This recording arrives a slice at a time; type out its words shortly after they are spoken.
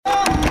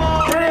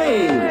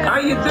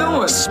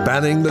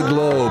spanning the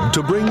globe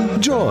to bring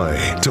joy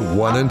to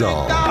one and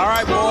all. All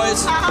right,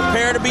 boys,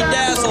 prepare to be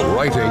dazzled.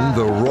 Righting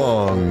the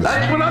wrongs.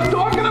 That's what I'm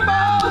talking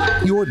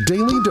about! Your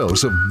daily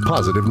dose of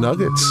positive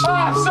nuggets. Oh,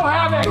 I'm so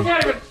happy I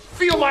can't even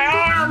feel my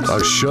arms!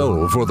 A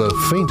show for the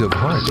faint of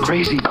heart.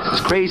 Crazy,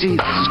 it's crazy,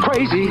 it's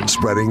crazy.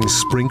 Spreading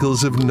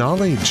sprinkles of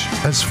knowledge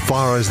as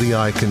far as the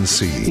eye can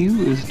see.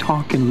 You is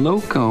talking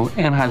loco,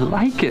 and I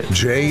like it.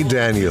 Jay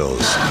Daniels.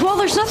 Well,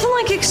 there's nothing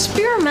like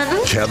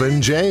experimenting.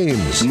 Kevin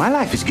James. My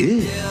life is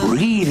good,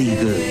 really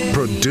good.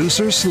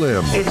 Producer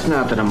Slim. It's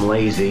not that I'm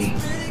lazy.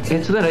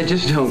 It's that I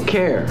just don't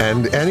care.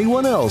 And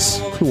anyone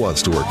else who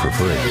wants to work for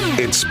free.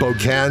 It's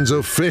Spokane's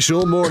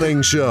official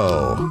morning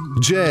show.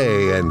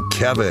 Jay and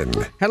Kevin.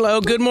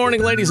 Hello, good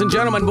morning, ladies and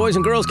gentlemen, boys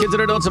and girls, kids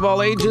and adults of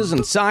all ages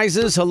and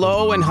sizes.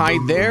 Hello and hi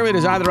there. It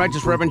is I, the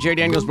Righteous Reverend Jay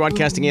Daniels,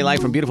 broadcasting a live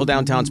from beautiful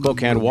downtown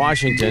Spokane,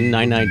 Washington,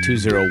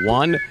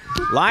 99201.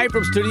 Live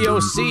from Studio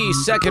C,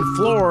 second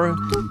floor,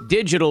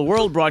 Digital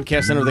World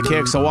Broadcast Center of the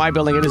KXLY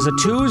building. It is a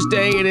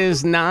Tuesday. It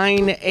is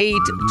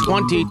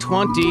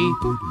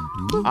 9/8/2020.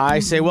 I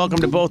say welcome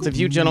to both of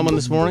you gentlemen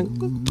this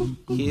morning.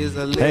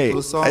 Hey,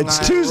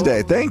 it's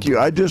Tuesday. Thank you.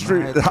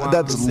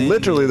 That's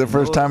literally the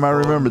first time I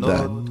remembered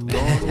that.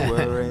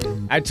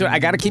 I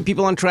got to keep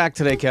people on track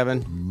today,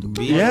 Kevin.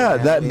 Yeah,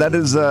 that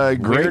is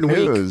great Weird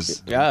news.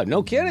 Week. Yeah,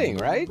 no kidding,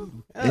 right?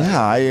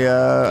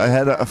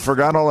 Yeah, I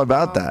forgot all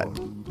about that.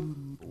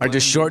 I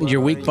just shortened your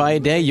week by a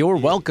day. You're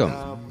welcome.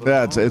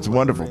 Yeah, it's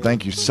wonderful.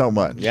 Thank you so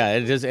much. Yeah,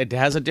 it is. It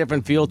has a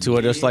different feel to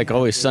it, just like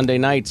always Sunday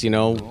nights,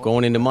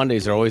 going into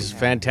Mondays are always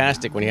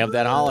fantastic when you have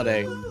that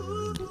holiday.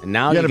 And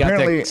now you got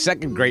that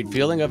second great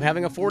feeling of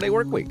having a 4-day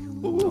work week.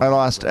 I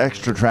lost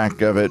extra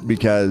track of it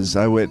because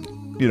I went,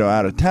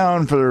 out of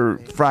town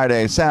for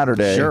Friday,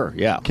 Saturday. Sure,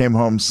 yeah. Came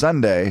home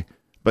Sunday,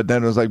 but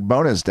then it was like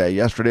bonus day.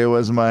 Yesterday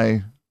was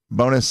my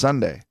bonus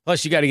Sunday.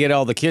 Plus, you got to get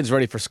all the kids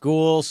ready for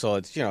school, so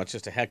it's it's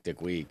just a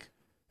hectic week.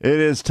 It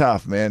is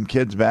tough, man.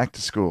 Kids back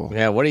to school.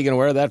 Yeah, what are you going to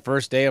wear that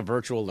first day of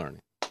virtual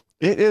learning?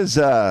 It is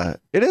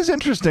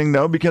interesting,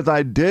 though, because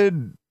I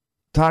did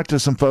talk to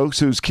some folks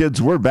whose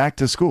kids were back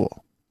to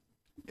school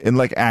and,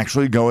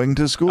 actually going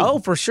to school. Oh,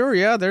 for sure,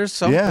 yeah. There's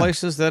some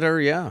places that are,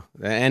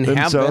 and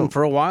have been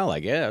for a while, I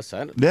guess.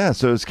 Yeah,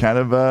 so it's kind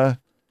of,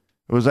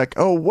 it was like,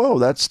 oh, whoa,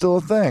 that's still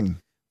a thing.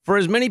 For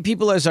as many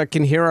people as I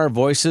can hear our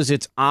voices,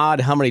 it's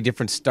odd how many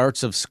different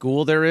starts of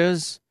school there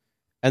is.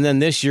 And then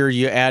this year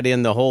you add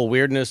in the whole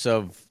weirdness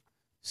of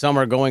some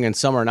are going and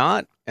some are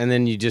not. And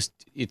then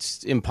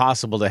it's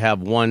impossible to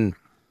have one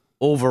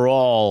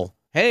overall,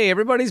 hey,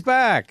 everybody's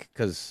back.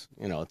 Because,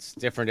 it's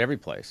different every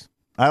place.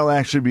 I'll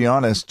actually be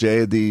honest,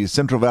 Jay, the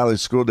Central Valley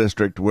School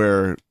District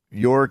where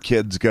your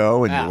kids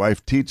go and your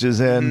wife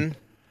teaches in,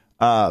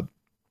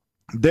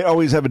 they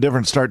always have a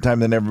different start time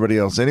than everybody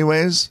else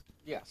anyways.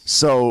 Yes.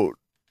 So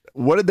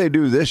what did they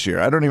do this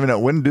year? I don't even know.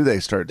 When do they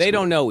start They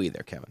school? don't know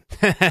either, Kevin.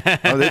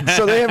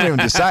 So they haven't even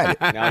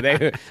decided. No,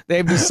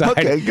 they've decided.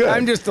 Okay, good.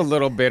 I'm just a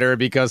little bitter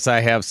because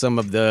I have some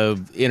of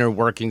the inner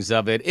workings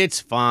of it. It's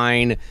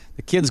fine.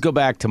 The kids go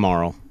back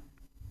tomorrow.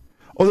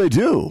 Oh, they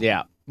do?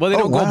 Yeah. Well, they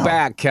don't go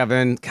back,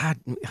 Kevin. God,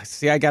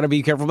 see, I got to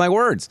be careful with my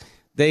words.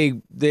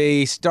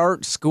 They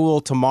start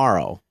school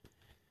tomorrow.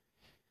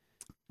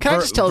 Can I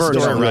just tell a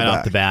story right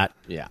off the bat?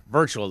 Yeah,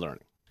 virtual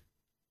learning.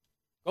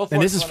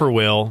 And this is for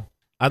Will.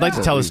 I'd like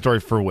to tell a story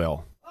for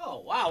Will.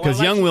 Oh, wow.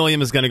 Because young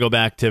William is going to go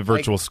back to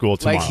virtual school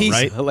tomorrow,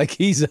 right? Like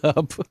he's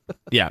up.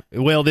 Yeah.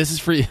 Will, this is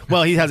for you.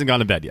 Well, he hasn't gone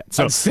to bed yet.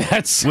 So,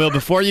 Will,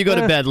 before you go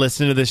to bed,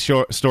 listen to this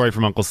story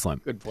from Uncle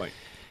Slim. Good point.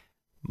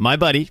 My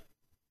buddy,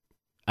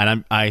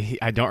 and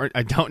I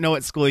don't know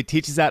what school he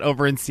teaches at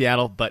over in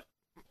Seattle, but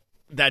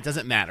that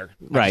doesn't matter.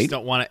 Right. I just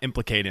don't want to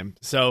implicate him.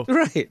 So,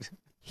 right.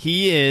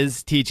 He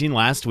is teaching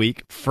last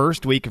week,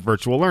 first week of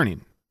virtual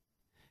learning.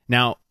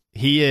 Now,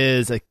 he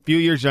is a few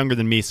years younger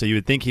than me, so you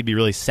would think he'd be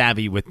really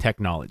savvy with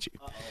technology.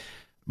 Uh-oh.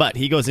 But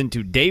he goes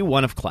into day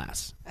one of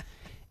class,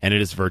 and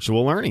it is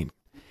virtual learning.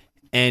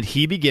 And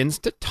he begins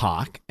to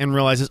talk and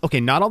realizes,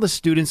 okay, not all the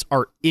students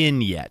are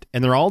in yet,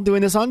 and they're all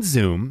doing this on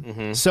Zoom.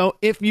 Mm-hmm. So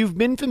if you've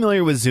been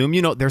familiar with Zoom,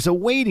 there's a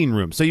waiting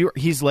room. So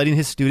he's letting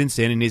his students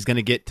in, and he's going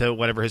to get to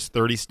whatever his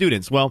 30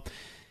 students. Well,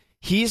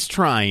 he's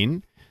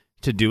trying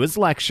to do his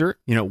lecture.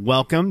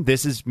 Welcome.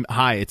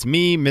 Hi, it's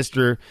me,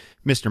 Mr.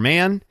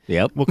 Man.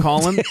 Yep. We'll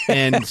call him.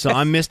 And so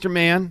I'm Mr.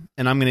 Man,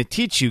 and I'm going to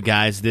teach you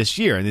guys this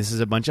year. And this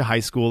is a bunch of high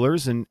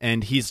schoolers,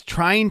 and he's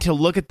trying to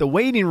look at the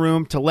waiting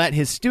room to let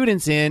his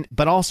students in,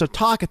 but also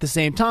talk at the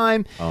same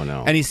time. Oh,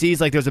 no. And he sees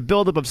there's a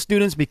buildup of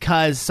students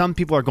because some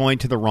people are going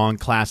to the wrong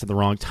class at the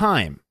wrong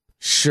time.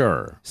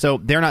 Sure. So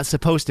they're not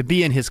supposed to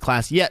be in his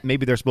class yet.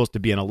 Maybe they're supposed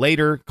to be in a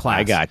later class.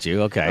 I got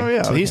you. Okay. Oh,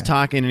 yeah, so he's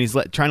talking, and he's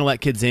trying to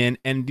let kids in,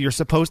 and you're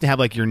supposed to have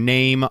your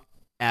name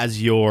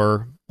as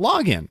your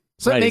login.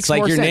 So right. It makes it's like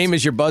more your sense. name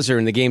is your buzzer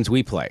in the games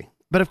we play.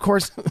 But of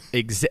course,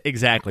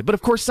 exactly. But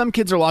of course, some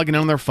kids are logging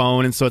in on their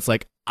phone, and so it's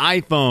like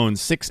iPhone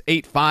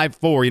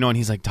 6854, and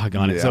he's like,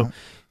 doggone it. So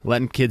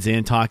letting kids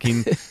in,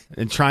 talking,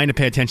 and trying to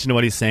pay attention to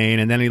what he's saying.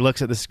 And then he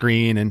looks at the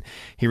screen and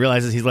he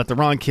realizes he's let the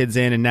wrong kids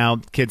in, and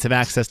now kids have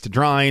access to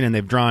drawing, and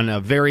they've drawn a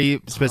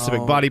very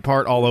specific body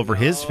part all over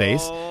his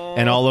face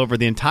and all over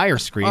the entire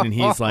screen. And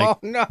he's like,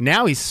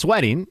 now he's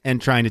sweating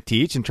and trying to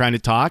teach and trying to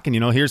talk. And,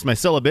 here's my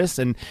syllabus,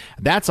 and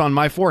that's on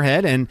my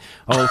forehead. And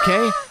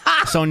okay,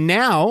 so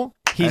now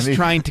he's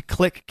trying to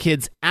click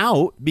kids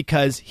out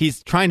because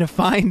he's trying to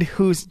find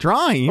who's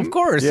drawing. Of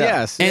course,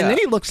 yes. And then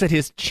he looks at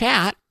his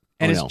chat,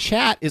 and his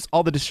chat is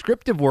all the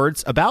descriptive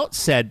words about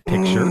said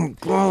picture.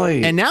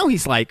 And now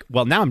he's like,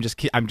 well, now I'm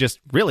just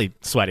really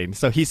sweating.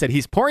 So he said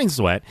he's pouring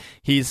sweat.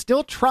 He's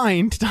still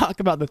trying to talk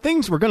about the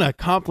things we're going to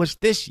accomplish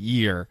this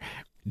year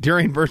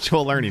during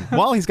virtual learning.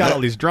 While he's got all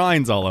these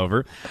drawings all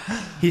over,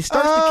 he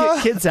starts to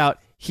kick kids out.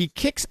 He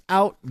kicks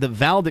out the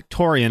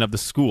valedictorian of the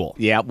school.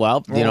 Yeah,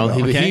 well,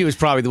 he was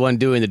probably the one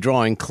doing the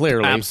drawing,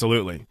 clearly.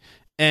 Absolutely.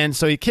 And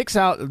so he kicks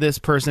out this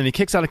person. He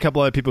kicks out a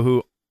couple other people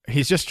who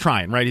he's just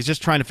trying, right? He's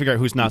just trying to figure out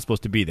who's not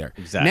supposed to be there.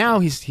 Exactly. Now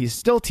he's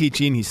still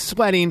teaching. He's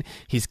sweating.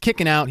 He's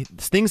kicking out.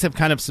 Things have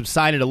kind of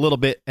subsided a little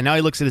bit. And now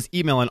he looks at his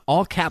email, and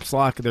all caps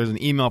lock, there's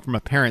an email from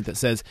a parent that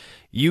says,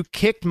 "You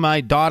kicked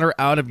my daughter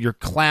out of your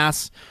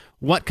class.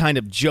 What kind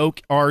of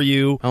joke are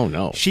you? Oh,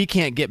 no. She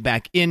can't get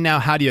back in now.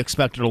 How do you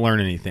expect her to learn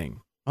anything?"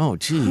 Oh,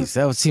 geez,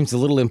 that seems a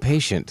little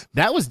impatient.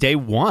 That was day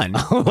one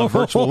of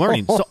virtual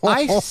learning. So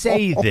I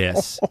say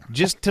this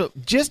just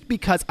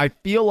because I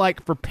feel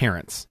like for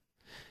parents,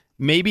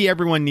 maybe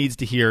everyone needs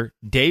to hear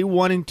day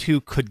 1 and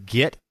 2 could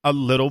get a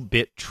little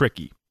bit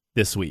tricky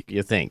this week.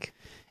 You think?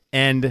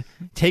 And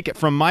take it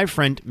from my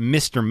friend,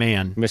 Mr.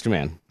 Man. Mr.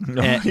 Man.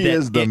 He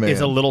is the man. It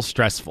is a little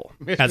stressful.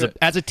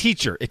 As a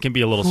teacher, it can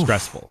be a little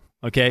stressful.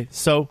 Okay?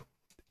 So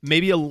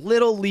maybe a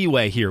little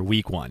leeway here,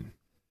 week 1.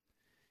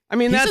 I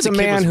mean, that's a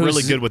man who's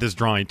really good with his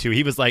drawing too.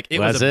 He was like, it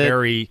was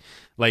a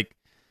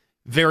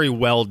very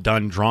well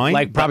done drawing.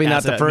 Like probably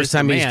not the first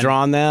time he's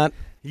drawn that.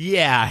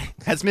 Yeah,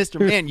 as Mr.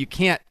 Man, you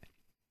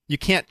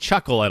can't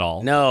chuckle at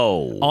all.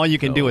 No, all you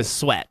can do is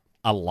sweat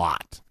a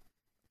lot.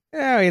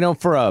 Yeah,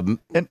 for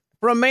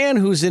a man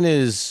who's in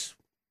his,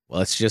 well,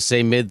 let's just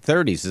say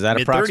mid-30s. Is that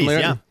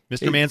approximately? Yeah,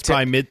 Mr. Man's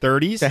probably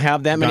mid-30s. To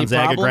have that many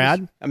Gonzaga problems,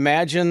 grad.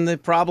 Imagine the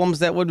problems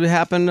that would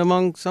happen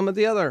among some of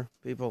the other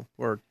people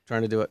who are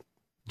trying to do it.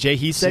 Jay,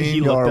 he said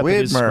he looked up at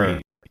his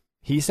screen.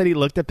 He said he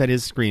looked up at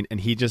his screen and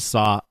he just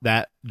saw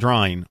that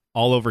drawing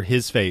all over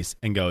his face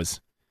and goes,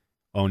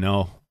 "Oh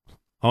no,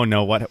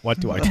 what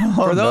do I do?"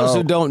 For those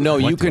who don't know,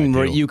 you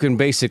can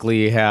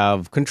basically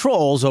have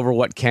controls over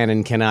what can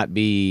and cannot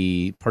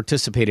be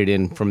participated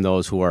in from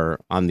those who are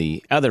on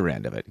the other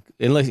end of it.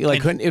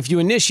 If you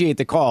initiate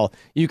the call,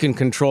 you can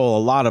control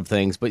a lot of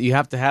things, but you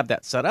have to have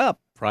that set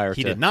up prior.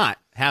 He did not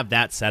have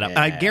that set up.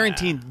 Yeah. I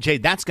guarantee, Jay,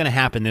 that's going to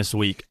happen this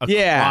week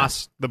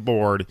across the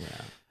board. Yeah.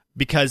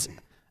 Because,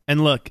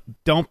 and look,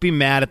 don't be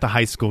mad at the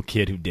high school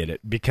kid who did it,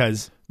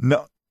 because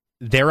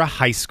they're a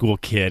high school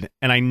kid,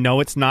 and I know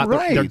it's not.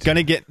 Right. They're going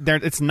to get there.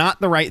 It's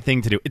not the right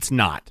thing to do. It's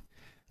not.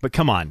 But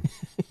come on,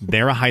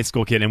 they're a high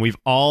school kid, and we've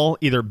all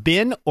either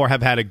been or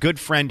have had a good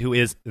friend who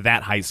is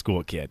that high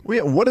school kid.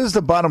 What is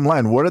the bottom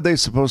line? What are they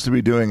supposed to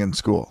be doing in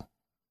school?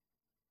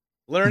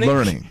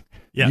 Learning.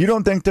 Yes. You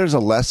don't think there's a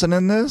lesson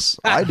in this?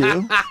 I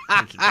do.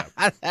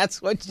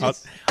 That's what you.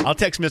 I'll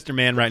text Mr.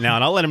 Man right now,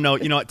 and I'll let him know.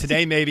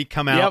 Today maybe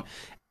come out,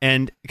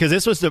 and because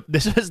this was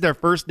their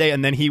first day,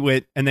 and then he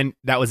went, and then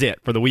that was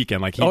it for the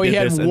weekend. Like he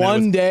had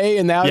one day,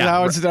 and that was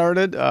how it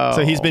started. Oh,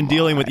 so he's been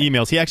dealing with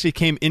emails. He actually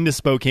came into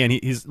Spokane.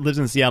 He lives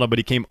in Seattle, but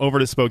he came over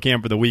to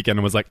Spokane for the weekend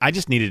and was like, I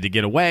just needed to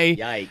get away.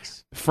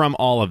 Yikes. From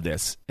all of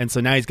this, and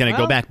so now he's going to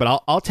go back.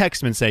 But I'll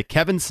text him and say,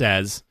 Kevin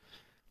says,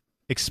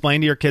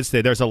 explain to your kids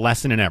today. There's a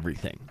lesson in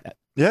everything.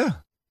 Yeah.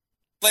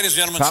 Ladies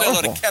and gentlemen, say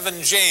hello to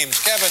Kevin James.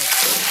 Kevin.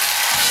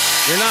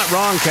 You're not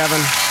wrong, Kevin.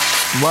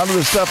 A lot of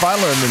the stuff I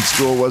learned in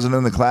school wasn't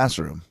in the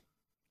classroom.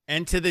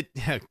 And to the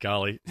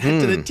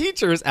to the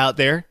teachers out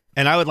there,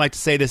 and I would like to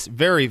say this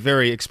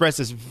express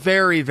this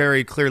very,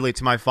 very clearly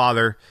to my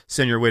father,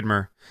 Senior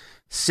Widmer.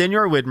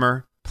 Senior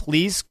Widmer,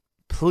 please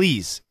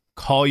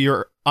call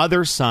your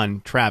other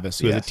son, Travis,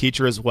 who is a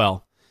teacher as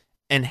well,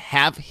 and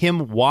have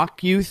him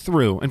walk you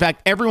through. In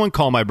fact, everyone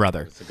call my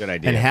brother. That's a good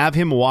idea. And have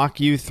him walk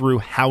you through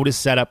how to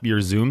set up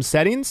your Zoom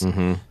settings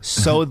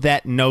so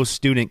that no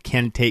student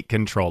can take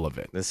control of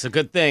it. That's a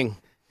good thing.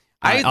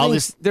 I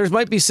think there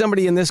might be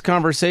somebody in this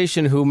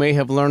conversation who may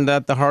have learned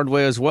that the hard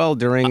way as well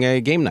during a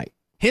game night.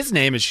 His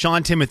name is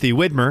Sean Timothy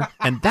Widmer,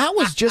 and that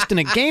was just in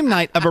a game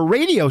night of a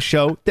radio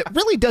show that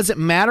really doesn't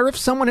matter if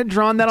someone had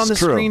drawn that on the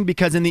screen,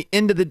 because at the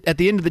end of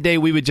the day,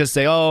 we would just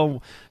say,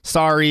 "Oh,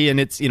 sorry," and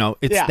it's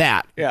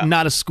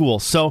not a school.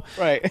 So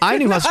I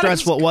knew how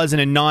stressful it was in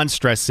a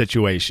non-stress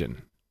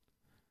situation.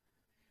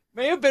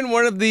 May have been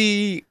one of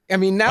the. I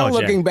mean, now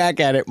looking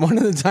back at it, one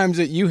of the times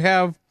that you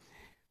have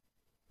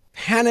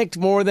panicked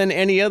more than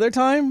any other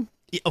time.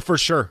 For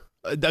sure.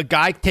 The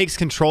guy takes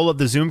control of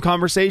the Zoom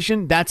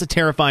conversation. That's a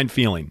terrifying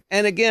feeling.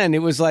 And again,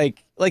 it was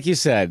like you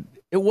said,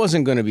 it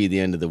wasn't going to be the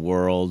end of the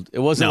world. It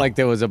wasn't like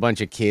there was a bunch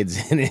of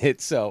kids in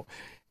it. So,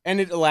 and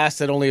it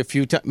lasted only a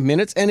few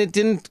minutes, and it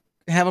didn't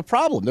have a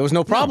problem. There was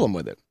no problem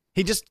with it.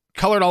 He just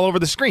colored all over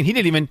the screen. He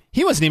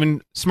wasn't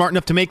even smart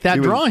enough to make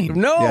that drawing.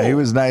 No. Yeah, he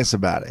was nice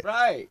about it.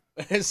 Right.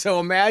 So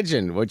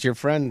imagine what your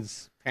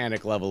friend's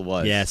panic level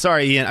was. Yeah,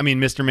 sorry, Ian. I mean,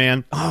 Mr.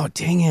 Man. Oh,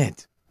 dang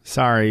it.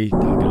 Sorry.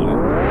 No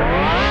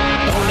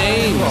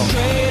names.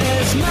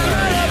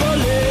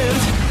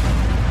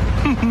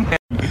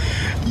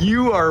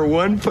 You are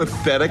one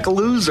pathetic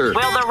loser.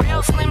 Will the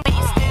real Slim B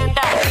stand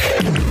up?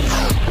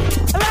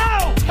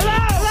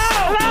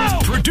 Hello!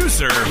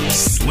 Producer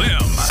Slim.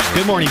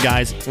 Good morning,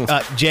 guys.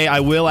 Jay, I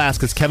will ask,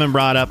 because Kevin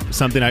brought up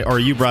something, or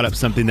you brought up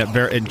something that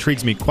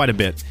intrigues me quite a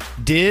bit.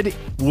 Did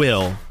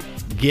Will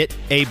get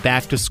a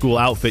back-to-school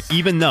outfit,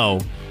 even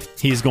though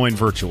he's going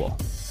virtual?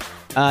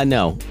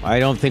 No, I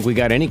don't think we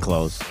got any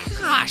clothes.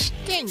 Gosh,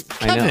 dang,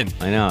 Kevin.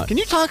 I know. Can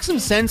you talk some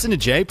sense into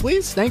Jay,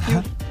 please? Thank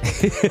you.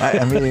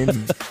 I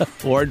mean,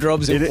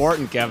 wardrobe's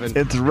important, Kevin.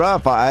 It's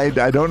rough. I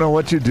don't know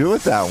what you do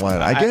with that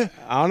one.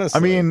 Honestly.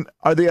 I mean,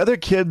 are the other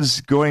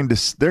kids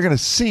they're going to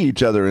see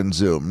each other in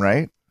Zoom,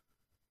 right?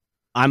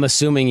 I'm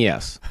assuming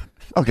yes.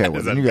 Okay,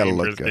 well, then you got to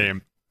look good.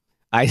 Game.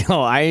 I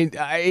know.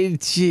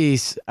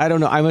 Jeez. I don't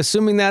know. I'm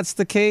assuming that's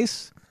the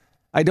case.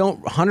 I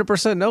don't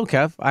 100% know,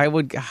 Kev. I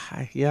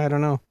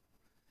don't know.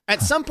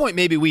 At some point,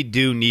 maybe we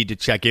do need to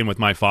check in with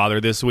my father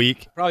this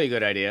week. Probably a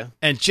good idea.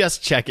 And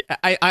just check it.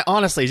 I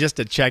honestly, just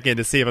to check in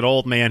to see if an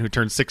old man who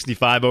turned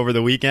 65 over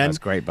the weekend. That's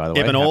great, by the way.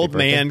 If an Happy old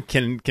birthday. man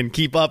can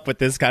keep up with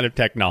this kind of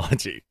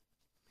technology.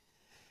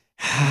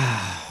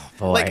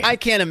 Boy. Like, I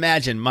can't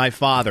imagine my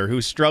father,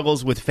 who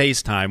struggles with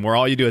FaceTime, where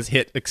all you do is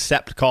hit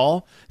accept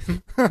call.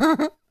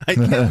 I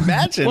can't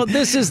imagine. Well,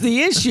 this is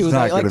the issue. It's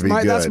not gonna be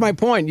good. That's my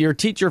point. Your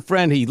teacher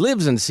friend, he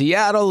lives in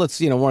Seattle.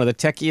 It's one of the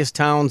techiest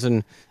towns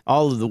in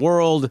all of the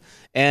world,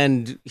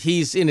 and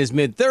he's in his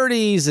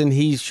mid-30s, and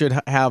he should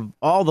have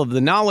all of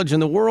the knowledge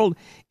in the world.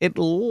 At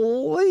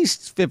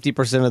least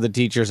 50% of the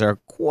teachers are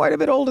quite a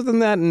bit older than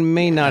that and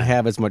may not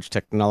have as much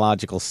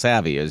technological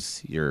savvy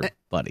as your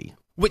buddy.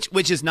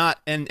 Which is not,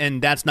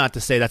 and that's not to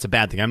say that's a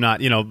bad thing. I'm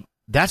not,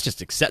 that's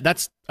just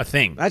that's a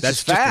thing. That's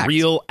just fact.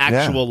 real,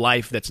 actual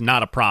life. That's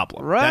not a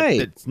problem. Right.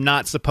 That's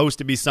not supposed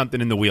to be something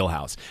in the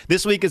wheelhouse.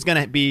 This week is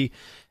going to be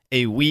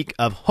a week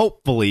of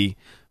hopefully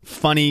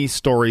funny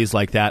stories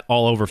like that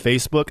all over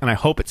Facebook, and I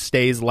hope it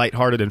stays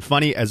lighthearted and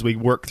funny as we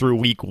work through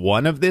week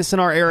 1 of this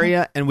in our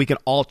area, and we can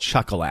all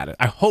chuckle at it.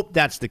 I hope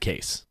that's the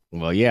case.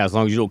 Well, yeah, as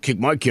long as you don't kick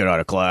my kid out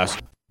of class.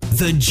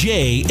 The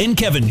Jay and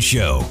Kevin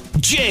Show.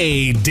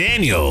 Jay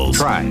Daniels.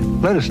 Try it.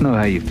 Let us know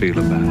how you feel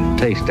about it.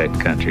 Taste that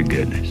country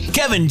goodness.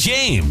 Kevin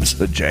James.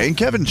 The Jay and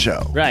Kevin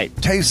Show. Right.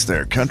 Taste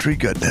their country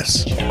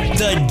goodness.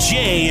 The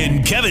Jay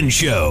and Kevin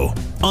Show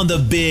on the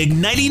Big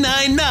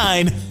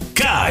 99.9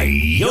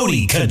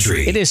 Coyote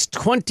Country. It is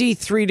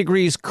 23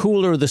 degrees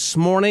cooler this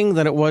morning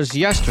than it was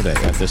yesterday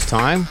at this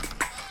time.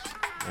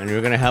 And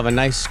you're going to have a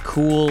nice,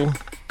 cool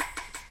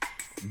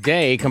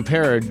day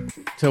compared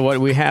to what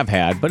we have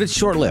had, but it's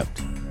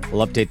short-lived.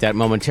 We'll update that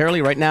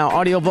momentarily. Right now,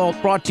 Audio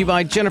Vault brought to you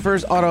by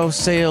Jennifer's Auto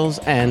Sales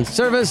and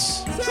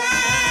Service.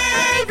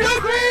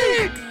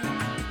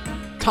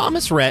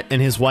 Thomas Rhett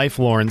and his wife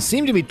Lauren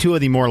seem to be two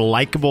of the more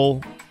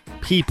likable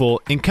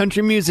people in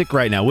country music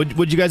right now.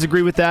 Would you guys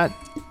agree with that?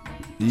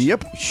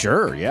 Yep.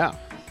 Sure, yeah.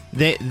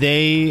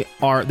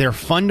 They're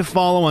fun to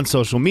follow on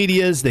social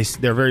medias.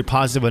 They're very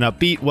positive and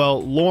upbeat.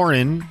 Well,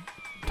 Lauren,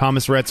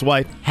 Thomas Rhett's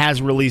wife,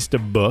 has released a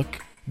book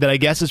that I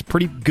guess is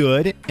pretty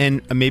good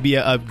and maybe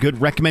a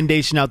good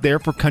recommendation out there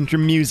for country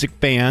music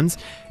fans.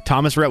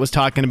 Thomas Rhett was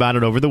talking about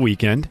it over the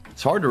weekend.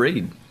 It's hard to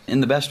read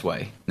in the best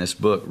way. This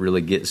book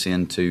really gets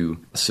into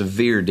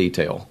severe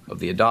detail of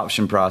the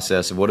adoption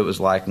process, of what it was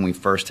like when we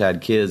first had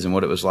kids and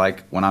what it was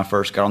like when I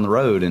first got on the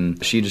road.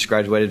 And she just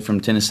graduated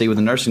from Tennessee with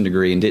a nursing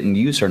degree and didn't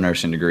use her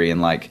nursing degree,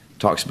 and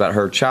talks about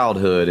her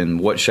childhood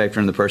and what shaped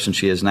her into the person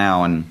she is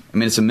now. And I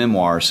mean, it's a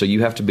memoir, so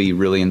you have to be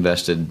really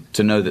invested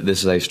to know that this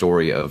is a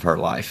story of her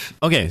life.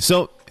 Okay,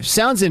 so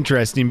sounds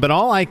interesting, but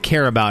all I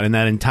care about in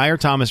that entire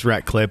Thomas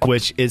Rhett clip,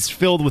 which is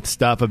filled with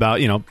stuff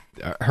about,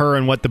 her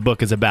and what the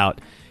book is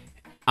about,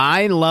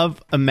 I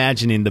love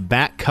imagining the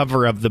back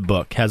cover of the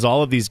book has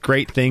all of these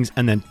great things,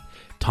 and then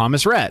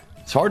Thomas Rhett.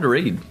 It's hard to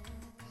read.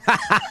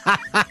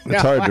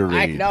 It's hard to read.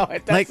 I know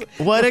it.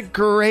 What a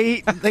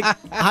great...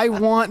 I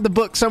want the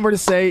book somewhere to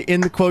say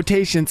in the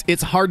quotations,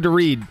 it's hard to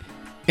read,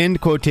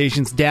 end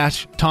quotations,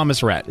 -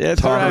 Thomas Rhett.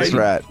 That's Thomas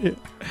right. Rhett.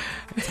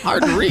 It's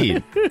hard to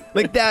read.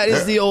 That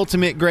is the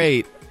ultimate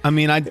great. I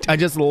mean, I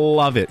just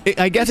love it.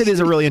 I guess it is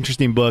a really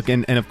interesting book,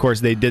 and of course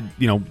they did,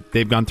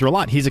 they've gone through a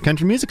lot. He's a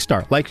country music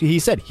star. Like he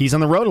said, he's on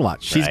the road a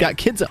lot. She's got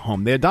kids at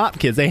home. They adopt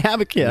kids. They have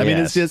a kid. I mean,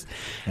 it's just,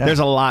 there's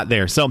a lot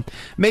there. So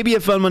maybe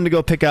a fun one to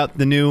go pick up.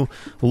 The new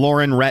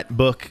Lauren Rhett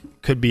book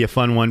could be a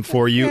fun one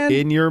for you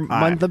in your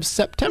month of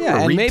September.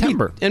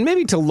 Yeah, and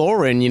maybe to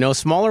Lauren,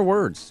 smaller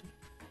words.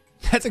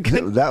 That's a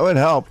good... That would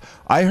help.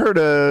 I heard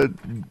a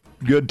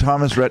good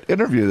Thomas Rhett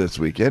interview this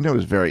weekend. It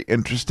was very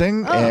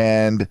interesting,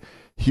 and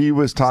he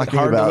was talking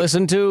hard about... to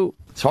listen to?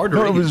 It's hard to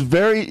read. No, it was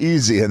very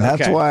easy, and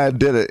that's why I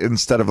did it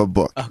instead of a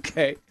book.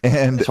 Okay.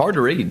 And it's hard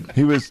to read.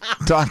 He was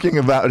talking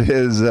about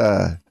his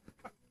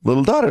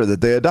little daughter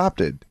that they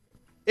adopted.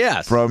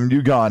 Yes. From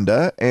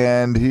Uganda,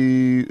 and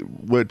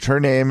which her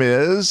name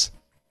is,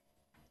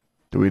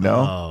 do we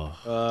know?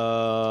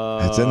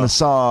 It's in the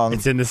song.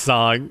 It's in the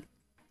song.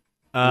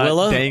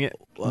 Willa? Dang it.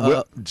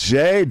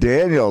 Jay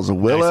Daniels.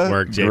 Willa Nice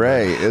work, Jay.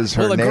 Gray is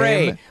her Willa name.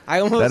 Gray.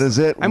 That is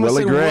it. I almost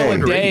Willa said Gray.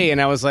 Willa Day,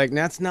 and I was like,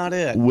 that's not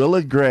it.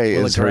 Willa Gray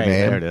Willa is her Gray,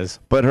 name. there it is.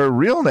 But her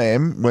real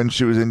name, when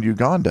she was in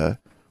Uganda,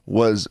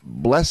 was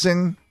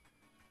Blessing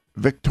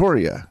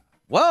Victoria.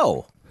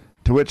 Whoa.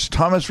 To which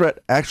Thomas Rhett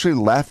actually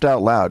laughed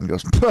out loud and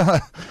goes,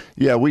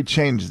 yeah, we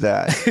changed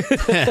that.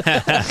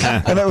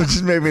 And that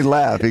just made me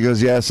laugh. He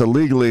goes, yeah, so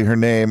legally her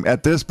name,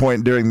 at this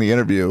point during the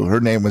interview, her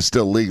name was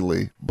still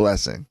legally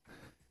Blessing.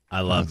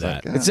 I love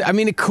that. Like, It's, I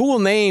mean, a cool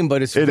name,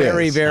 but it's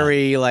very, is.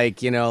 very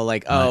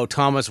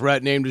Thomas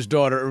Rhett named his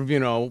daughter,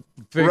 figures.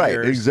 Right,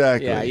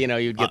 exactly. Yeah,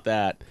 you'd get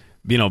that.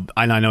 And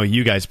I know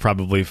you guys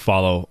probably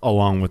follow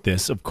along with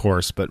this, of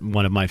course, but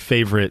one of my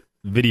favorite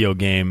video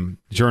game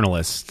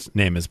journalists'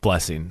 name is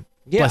Blessing.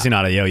 Yeah. Blessing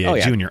Adeoye Oh,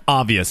 yeah. Jr.,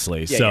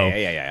 obviously.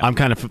 Yeah. I'm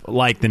kind of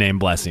like the name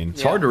Blessing.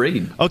 It's hard to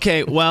read.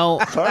 Okay, well,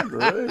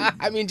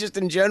 I mean, just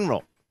in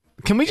general.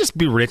 can we just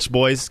be rich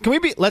boys? Can we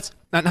be, let's,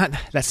 not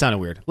that sounded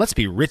weird. Let's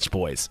be rich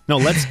boys. No,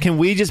 can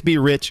we just be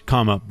rich,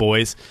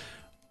 boys?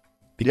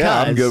 Because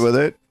Yeah, I'm good with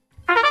it.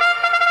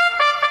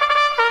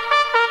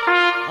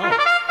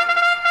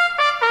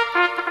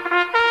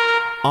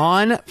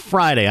 on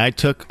Friday, I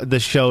took the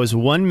show's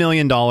 $1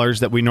 million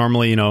that we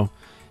normally,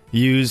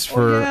 use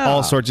for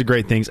all sorts of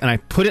great things, and I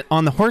put it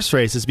on the horse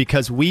races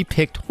because we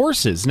picked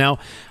horses. Now,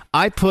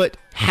 I put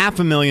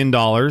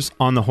 $500,000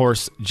 on the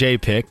horse Jay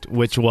picked,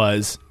 which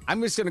was...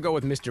 I'm just going to go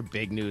with Mr.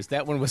 Big News.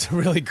 That one was a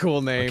really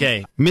cool name.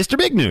 Okay, Mr.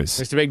 Big News.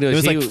 Mr. Big News.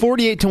 It was like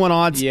 48-1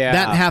 odds. Yeah.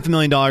 That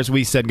 $500,000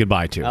 we said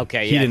goodbye to.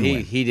 Okay, he didn't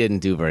win. He didn't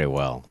do very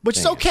well. Which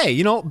is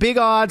okay. Big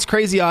odds,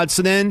 crazy odds.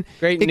 So then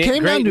Great it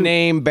came down to...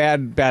 name,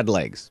 bad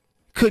legs.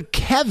 Could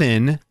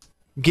Kevin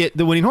get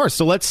the winning horse?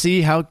 So let's see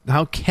how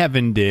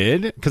Kevin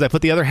did, because I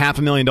put the other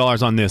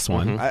 $500,000 on this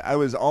one. I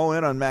was all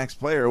in on Max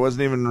Player. I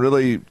wasn't even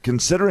really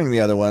considering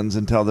the other ones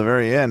until the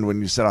very end when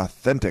you said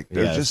authentic.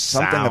 There's just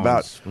something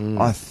about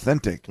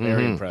authentic.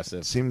 Very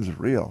impressive. Seems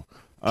real.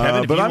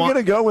 Kevin, but I'm going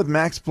to go with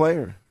Max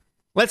Player.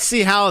 Let's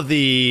see how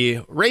the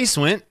race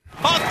went.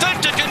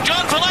 Authentic and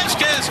John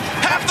Velasquez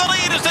have the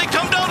lead as they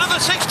come down to the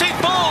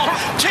 16th ball.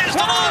 Tis the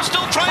Law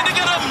still trying to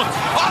get him.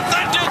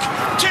 Authentic,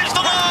 Tis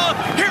the Law.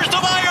 Here's the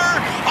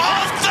buyer.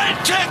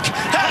 Authentic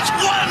has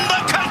won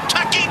the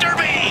Kentucky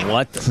Derby.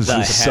 What This the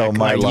is heck? so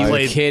my Are you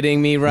life.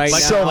 kidding me right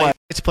So now? my-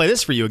 Let's play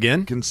this for you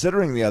again.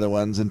 Considering the other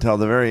ones until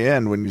the very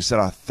end when you said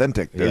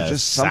authentic. There's Yeah,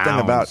 just something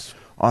sounds about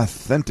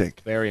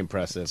authentic. Very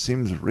impressive.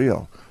 Seems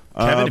real.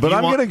 Kevin, if but you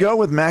I'm want- going to go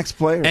with Max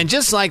Player. And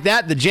just like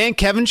that, the Jay and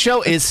Kevin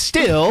show is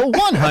still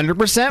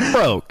 100%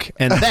 broke.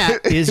 And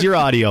that is your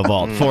audio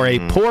vault for a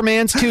poor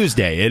man's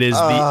Tuesday. It is the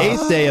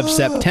 8th day of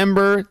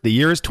September. The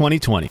year is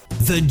 2020.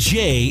 The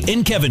Jay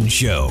and Kevin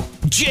Show.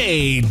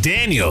 Jay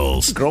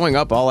Daniels. Growing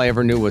up, all I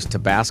ever knew was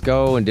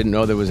Tabasco and didn't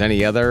know there was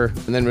any other.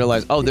 And then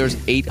realized, there's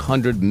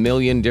 800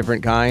 million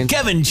different kinds.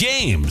 Kevin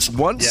James.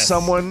 Once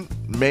someone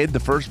made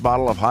the first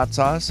bottle of hot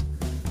sauce,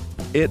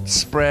 it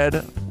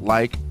spread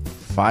like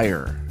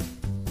fire.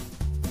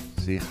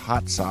 See,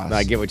 hot sauce.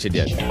 I get what you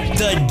did.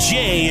 The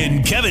Jay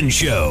and Kevin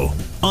Show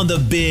on the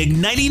Big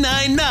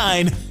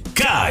 99.9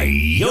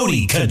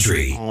 Coyote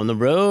Country. On the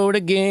road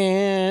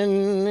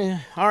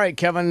again. All right,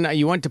 Kevin,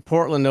 you went to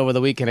Portland over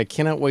the weekend. I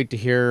cannot wait to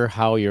hear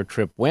how your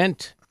trip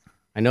went.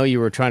 I know you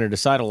were trying to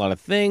decide a lot of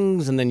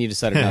things, and then you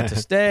decided not to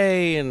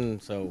stay.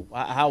 And so,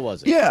 how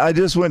was it? Yeah, I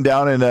just went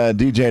down and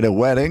DJ'd a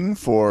wedding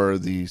for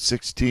the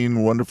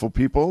 16 wonderful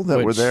people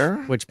that were there.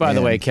 Which, by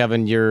the way,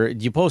 Kevin,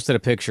 you posted a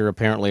picture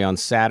apparently on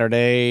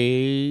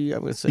Saturday. I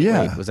would say,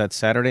 Yeah. was that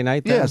Saturday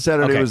night? Then? Yeah,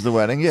 Saturday Okay. was the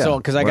wedding. Yeah, So,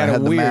 because I where got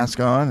had a the weird mask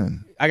on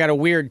and. I got a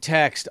weird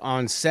text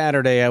on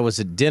Saturday. I was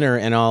at dinner,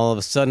 and all of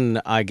a sudden,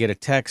 I get a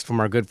text from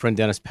our good friend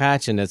Dennis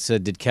Patchen that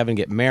said, "Did Kevin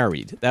get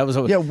married?" That was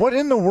Yeah, what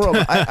in the world?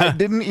 I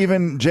didn't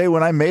even, Jay,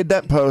 when I made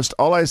that post,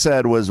 all I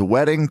said was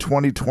wedding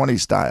 2020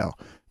 style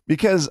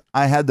because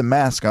I had the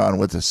mask on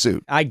with the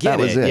suit. I get that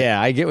was it. Yeah,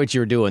 I get what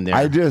you were doing there.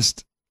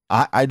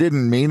 I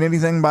didn't mean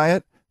anything by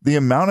it. The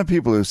amount of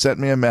people who sent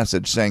me a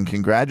message saying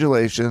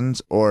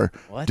congratulations or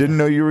didn't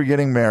know you were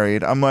getting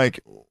married. I'm like,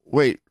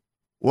 wait,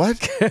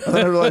 what? And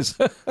then I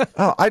realized,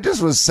 I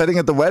just was sitting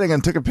at the wedding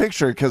and took a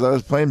picture because I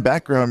was playing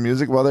background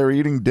music while they were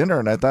eating dinner.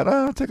 And I thought,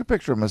 I'll take a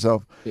picture of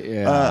myself.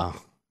 Yeah.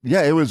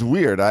 Yeah, it was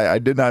weird. I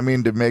did not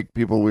mean to make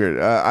people weird.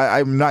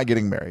 I'm not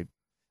getting married.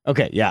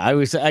 Okay, yeah,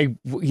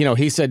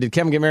 he said, "Did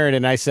Kevin get married?"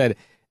 And I said,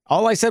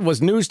 all I said was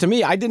news to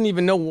me. I didn't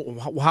even know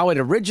how it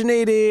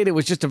originated. It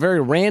was just a very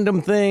random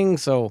thing.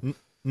 So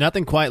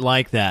Nothing quite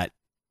like that.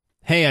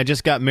 Hey, I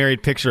just got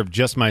married. Picture of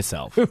just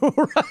myself.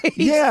 Right?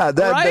 Yeah,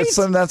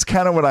 that's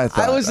kind of what I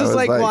thought. I was just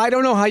like, well, I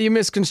don't know how you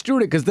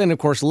misconstrued it because then, of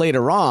course,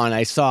 later on,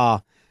 I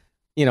saw,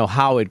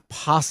 how it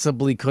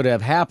possibly could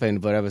have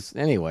happened. But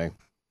anyway.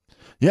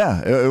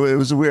 Yeah, it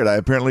was weird. I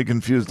apparently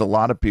confused a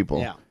lot of people.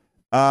 Yeah.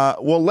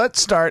 Well,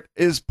 let's start.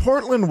 Is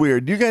Portland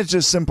weird? You guys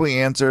just simply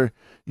answer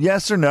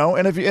yes or no.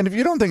 And if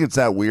you don't think it's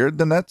that weird,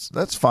 then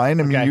that's fine.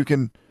 I mean,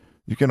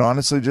 you can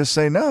honestly just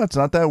say no, it's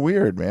not that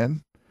weird,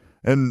 man.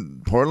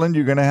 And Portland,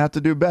 you're going to have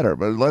to do better.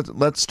 But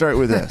let's start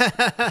with this.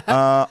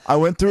 I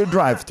went through a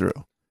drive-through.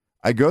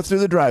 I go through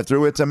the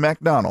drive-through. It's a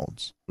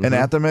McDonald's, and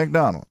at the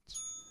McDonald's,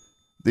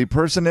 the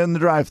person in the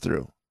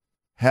drive-through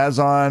has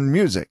on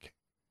music,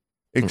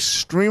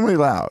 extremely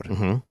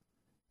loud,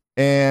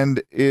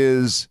 and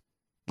is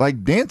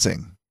like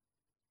dancing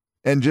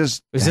and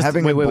just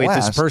having a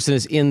blast. This person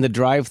is in the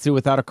drive-through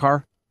without a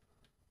car?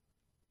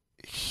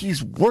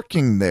 He's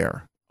working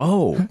there.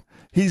 Oh.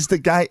 He's the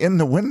guy in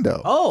the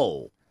window.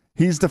 Oh.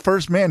 He's the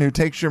first man who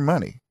takes your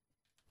money.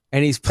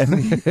 And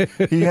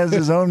he has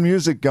his own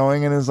music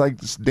going and is like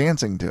just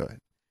dancing to it.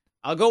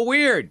 I'll go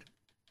weird.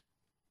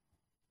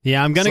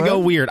 Yeah, I'm going to go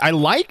weird. I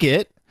like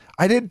it.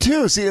 I did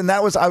too. See, and I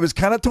was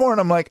kind of torn.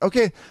 I'm like,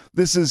 okay,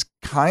 this is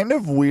kind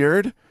of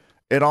weird.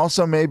 It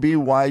also may be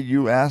why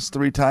you asked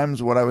 3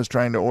 times what I was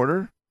trying to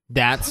order.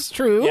 That's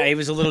true. Yeah, he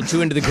was a little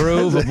too into the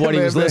groove of what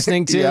he was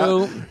listening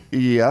to.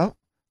 Yeah.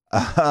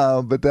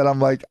 But then I'm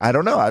like, I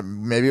don't know.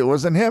 Maybe it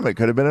wasn't him. It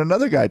could have been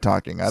another guy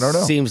talking. I don't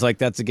know. Seems like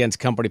that's against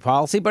company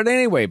policy. But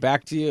anyway,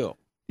 back to you.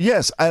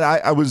 Yes, and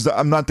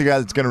I'm not the guy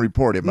that's going to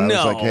report him. I was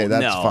like, hey,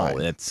 that's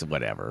fine. It's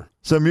whatever.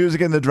 So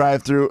music in the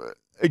drive-thru.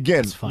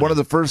 Again, one of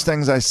the first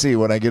things I see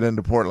when I get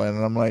into Portland,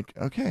 and I'm like,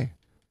 okay,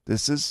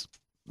 this is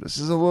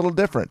a little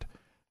different.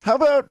 How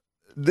about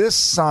this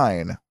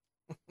sign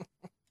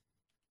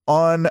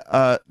on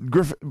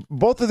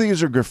both of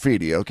these are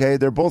graffiti, okay?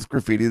 They're both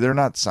graffiti. They're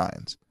not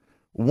signs.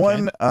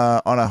 One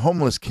on a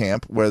homeless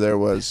camp where there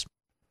was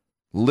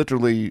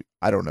literally,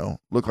 I don't know,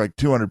 looked like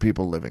 200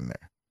 people living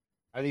there.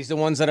 Are these the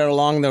ones that are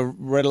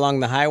right along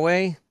the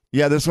highway?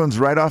 Yeah, this one's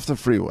right off the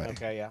freeway.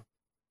 Okay, yeah.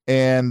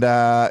 And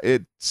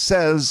it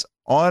says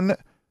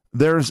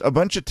there's a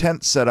bunch of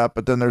tents set up,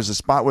 but then there's a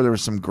spot where there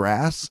was some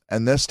grass,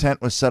 and this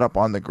tent was set up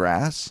on the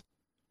grass,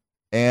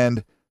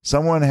 and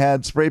someone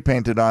had spray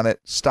painted on it,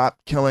 "Stop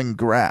killing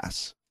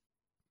grass."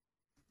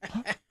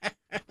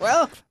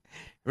 Well,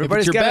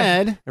 everybody's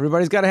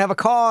got to have a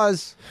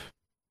cause.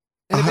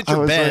 And if it's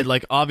your bed,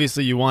 like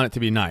obviously you want it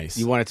to be nice.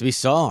 You want it to be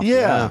soft.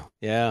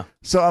 Yeah.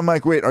 So I'm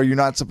like, wait, are you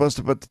not supposed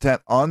to put the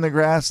tent on the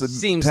grass? The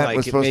Seems tent like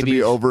was it supposed to maybe-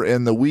 be over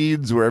in the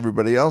weeds where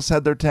everybody else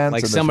had their tents.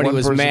 Like and this somebody one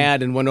was person-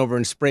 mad and went over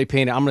and spray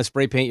painted. I'm going to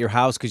spray paint your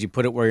house because you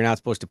put it where you're not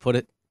supposed to put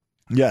it.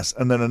 Yes,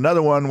 and then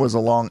another one was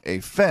along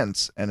a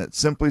fence, and it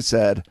simply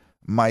said,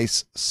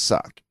 "Mice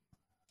suck."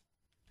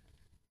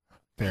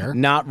 Fair.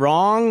 Not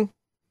wrong,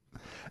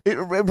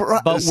 but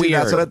weird.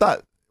 That's what I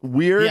thought.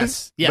 Weird,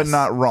 Yes. but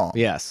not wrong.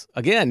 Yes.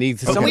 Again,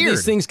 some of Weird.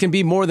 these things can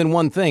be more than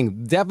one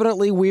thing.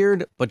 Definitely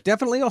weird, but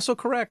definitely also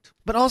correct.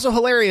 But also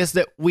hilarious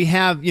that we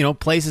have,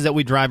 places that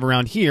we drive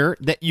around here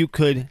that you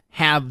could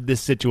have this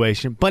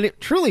situation, but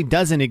it truly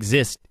doesn't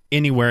exist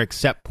anywhere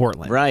except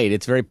Portland. Right.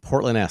 It's very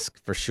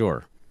Portland-esque for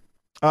sure.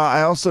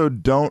 I also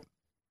don't.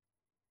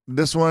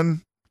 This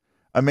one,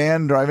 a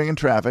man driving in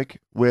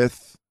traffic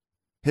with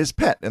his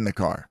pet in the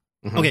car.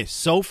 Okay,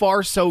 so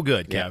far so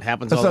good, Kev. Yeah, it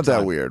happens That's all the not that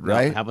time. weird, No,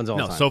 right? it happens all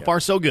the No, time. so Kev. far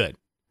so good.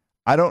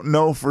 I don't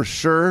know for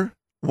sure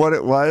what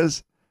it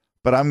was,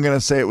 but I'm going to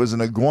say it was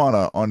an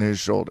iguana on his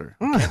shoulder.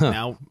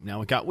 Now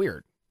it got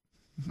weird.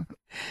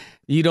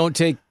 You don't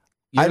take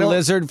your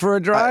lizard for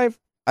a drive?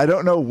 I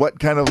don't know what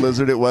kind of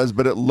lizard it was,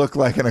 but it looked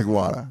like an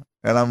iguana.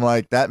 And I'm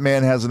like, that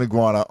man has an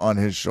iguana on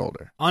his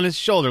shoulder. On his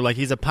shoulder, like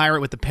he's a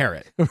pirate with a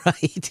parrot.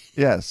 Right.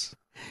 Yes.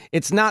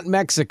 It's not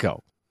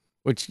Mexico.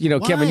 Which, Kevin,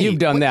 Why? you've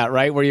done that,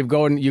 right? Where you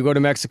go to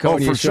Mexico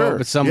and you for show up sure.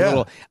 at some Yeah.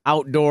 little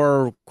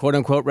outdoor, quote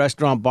unquote,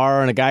 restaurant bar,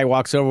 and a guy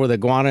walks over with an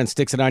iguana and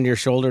sticks it on your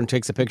shoulder and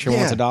takes a picture and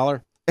wants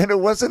 $1. And it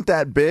wasn't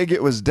that big.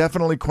 It was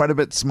definitely quite a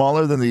bit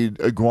smaller than the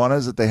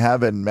iguanas that they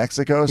have in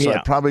Mexico. So I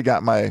Yeah. probably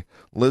got my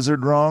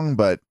lizard wrong,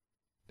 but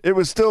it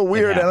was still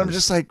weird. And I'm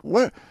just like,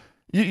 what?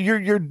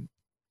 You're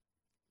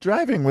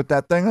driving with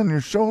that thing on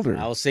your shoulder.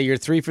 I'll say you're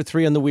 3 for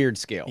 3 on the weird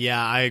scale.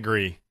 Yeah, I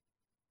agree.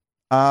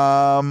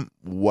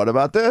 What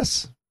about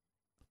this?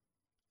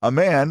 A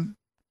man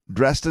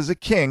dressed as a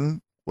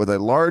king with a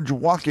large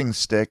walking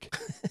stick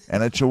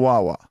and a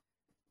chihuahua.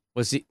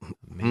 Was he?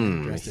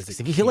 dressed as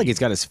a I feel like he's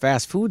got his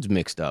fast foods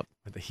mixed up.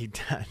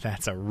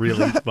 That's a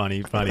really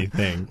funny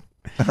thing.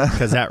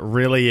 Because that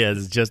really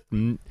is just,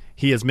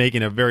 he is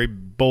making a very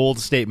bold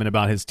statement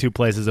about his 2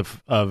 places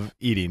of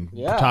eating.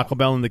 Yeah. Taco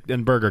Bell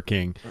and Burger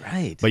King.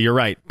 Right. But you're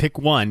right. Pick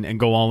one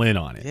and go all in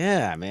on it.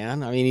 Yeah,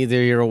 man. I mean,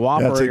 either you're a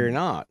Whopper or you're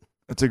not.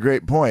 That's a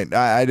great point.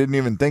 I didn't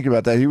even think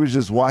about that. He was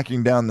just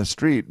walking down the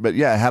street. But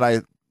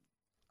yeah,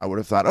 I would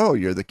have thought, oh,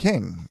 you're the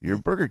king. You're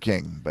Burger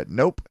King. But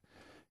nope.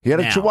 He had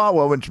a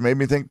chihuahua, which made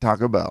me think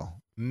Taco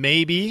Bell.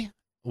 Maybe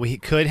he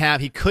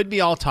could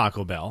be all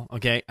Taco Bell,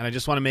 okay? And I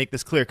just want to make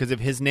this clear, because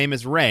if his name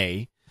is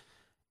Ray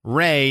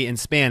in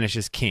Spanish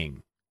is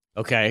king.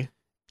 Okay.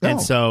 And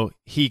Oh. so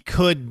he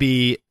could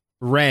be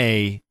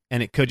Ray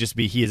and it could just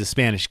be he is a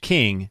Spanish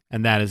king,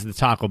 and that is the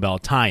Taco Bell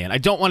tie-in. I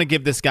don't want to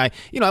give this guy,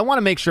 I want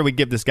to make sure we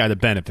give this guy the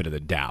benefit of the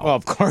doubt. Well,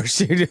 of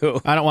course you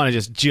do. I don't want to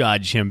just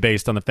judge him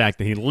based on the fact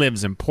that he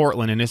lives in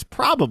Portland and is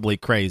probably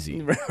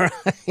crazy, Right.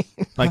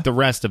 like the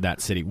rest of that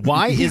city.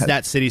 Why is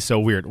that city so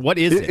weird? What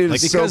is it? is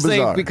Like, so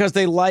bizarre. Because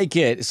they like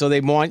it, so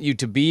they want you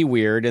to be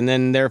weird, and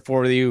then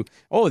therefore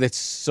that's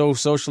so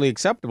socially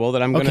acceptable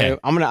that I'm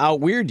gonna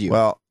out weird you.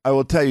 Well, I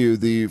will tell you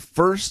the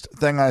first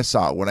thing I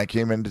saw when I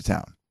came into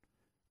town.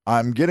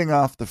 I'm getting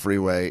off the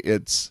freeway.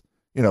 It's,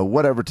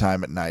 whatever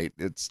time at night.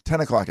 It's 10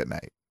 o'clock at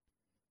night.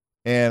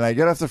 And I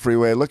get off the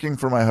freeway looking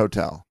for my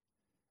hotel.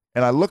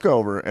 And I look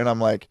over and I'm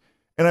like,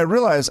 and I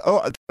realize,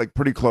 it's like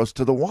pretty close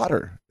to the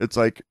water. It's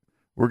like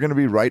we're going to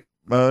be right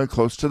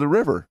close to the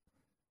river.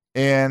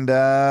 And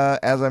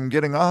as I'm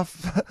getting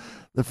off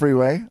the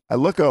freeway, I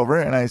look over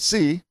and I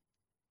see,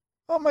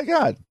 oh my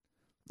God,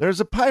 there's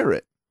a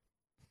pirate.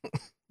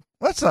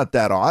 That's not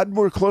that odd.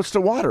 We're close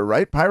to water,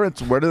 right?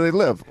 Pirates, where do they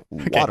live?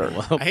 Water.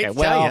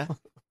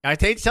 I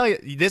hate to tell you,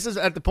 this is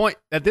at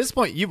this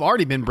point, you've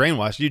already been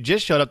brainwashed. You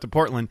just showed up to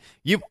Portland.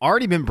 You've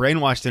already been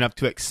brainwashed enough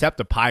to accept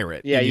a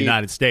pirate in the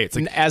United States.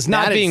 Like, as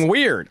not being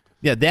weird.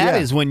 Yeah,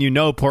 that is when you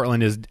know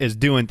Portland is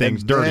doing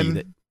things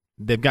dirty.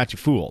 They've got you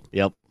fooled.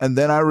 Yep. And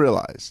then I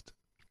realized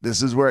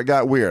this is where it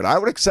got weird. I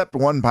would accept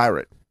one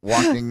pirate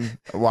walking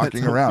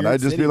around.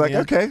 I'd just be like,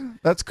 okay,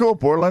 that's cool.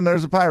 Portland,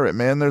 there's a pirate,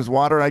 man. There's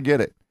water. I get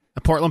it. A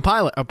Portland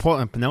pilot.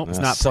 No, it's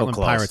not so Portland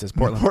close. Pirates. It's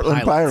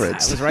Portland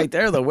Pirates. I was right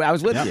there, though. I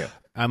was with you.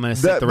 I'm going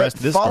to set the rest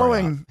of this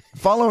story out.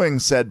 Following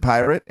said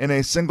pirate in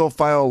a single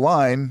file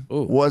line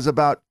was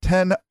about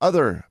 10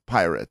 other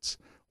pirates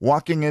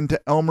walking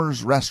into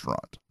Elmer's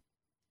restaurant.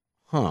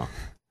 Huh.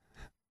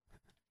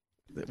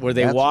 Were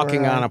they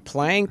walking on a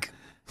plank?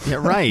 Yeah,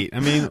 right.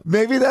 I mean,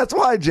 maybe that's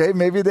why, Jay.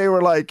 Maybe they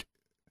were like,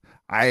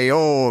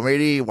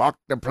 matey, walk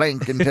the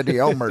plank into the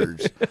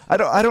Elmer's. I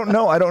don't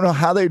know. I don't know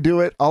how they do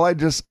it. I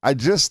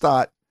just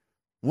thought,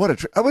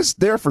 I was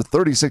there for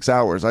 36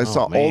 hours. I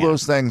saw all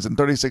those things in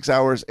 36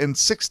 hours. In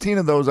 16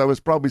 of those, I was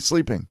probably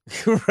sleeping.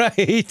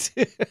 Right.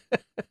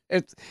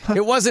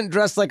 It wasn't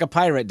dressed like a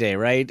pirate day,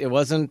 right? It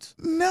wasn't.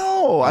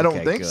 No, I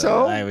don't think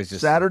so. I was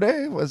just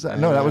Saturday was that?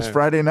 No, that was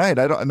Friday night.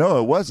 I don't know.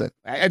 It wasn't.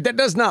 That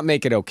does not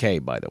make it okay,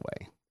 by the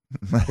way.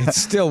 It's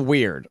still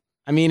weird.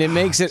 I mean, it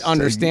makes it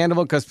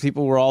understandable because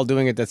people were all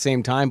doing it at the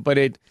same time.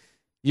 But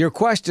your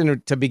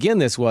question to begin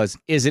this was,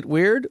 is it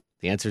weird?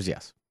 The answer is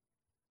yes.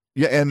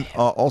 Yeah, and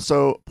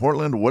also,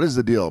 Portland, what is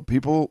the deal?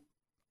 People,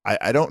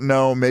 I don't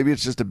know, maybe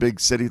it's just a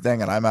big city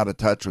thing and I'm out of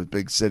touch with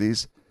big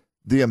cities.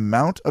 The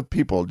amount of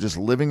people just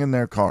living in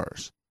their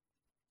cars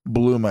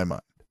blew my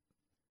mind.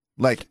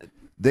 Like,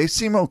 they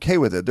seem okay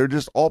with it. They're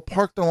just all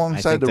parked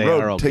alongside the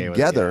road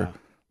together,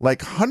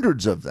 like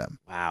hundreds of them.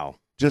 Wow.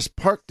 Just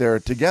parked there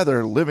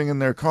together, living in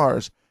their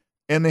cars,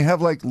 and they have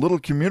like little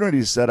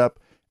communities set up,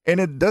 and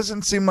it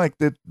doesn't seem like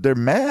that they're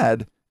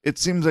mad. It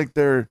seems like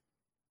they're,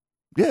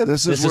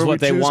 this is where what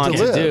they want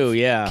to do.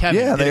 Yeah,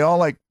 Kevin, they all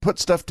like put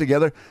stuff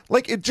together.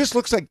 Like, it just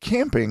looks like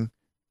camping,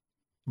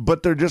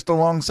 but they're just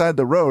alongside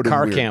the road.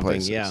 Car in weird camping.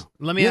 places. Yeah.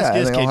 Let me ask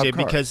you this, KJ,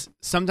 because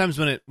sometimes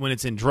when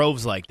it's in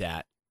droves like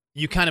that,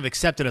 you kind of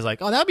accept it as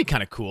like, oh, that'd be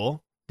kind of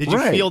cool. Did you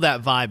feel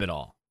that vibe at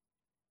all?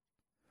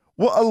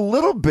 Well, a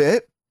little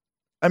bit.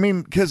 I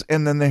mean,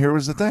 and then here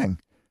was the thing.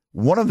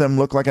 One of them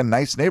looked like a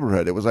nice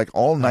neighborhood. It was like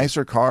all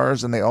nicer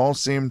cars, and they all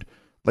seemed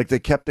like they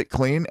kept it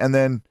clean. And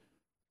then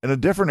in a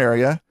different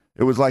area,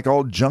 it was like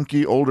all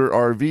junky older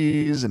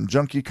RVs and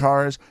junky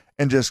cars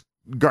and just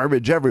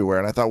garbage everywhere.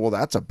 And I thought, well,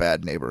 that's a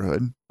bad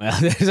neighborhood. Well,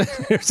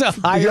 there's a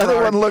hierarchy. The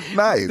other one looked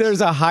nice.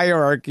 There's a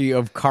hierarchy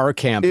of car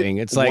camping.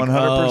 It's like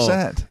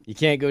 100%. You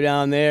can't go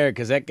down there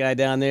because that guy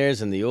down there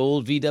is in the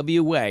old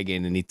VW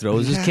wagon and he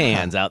throws his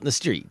cans out in the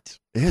street.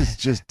 It's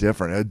just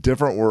different, a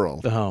different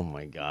world. Oh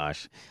my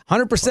gosh.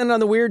 100%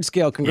 on the weird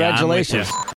scale. Congratulations. Yeah,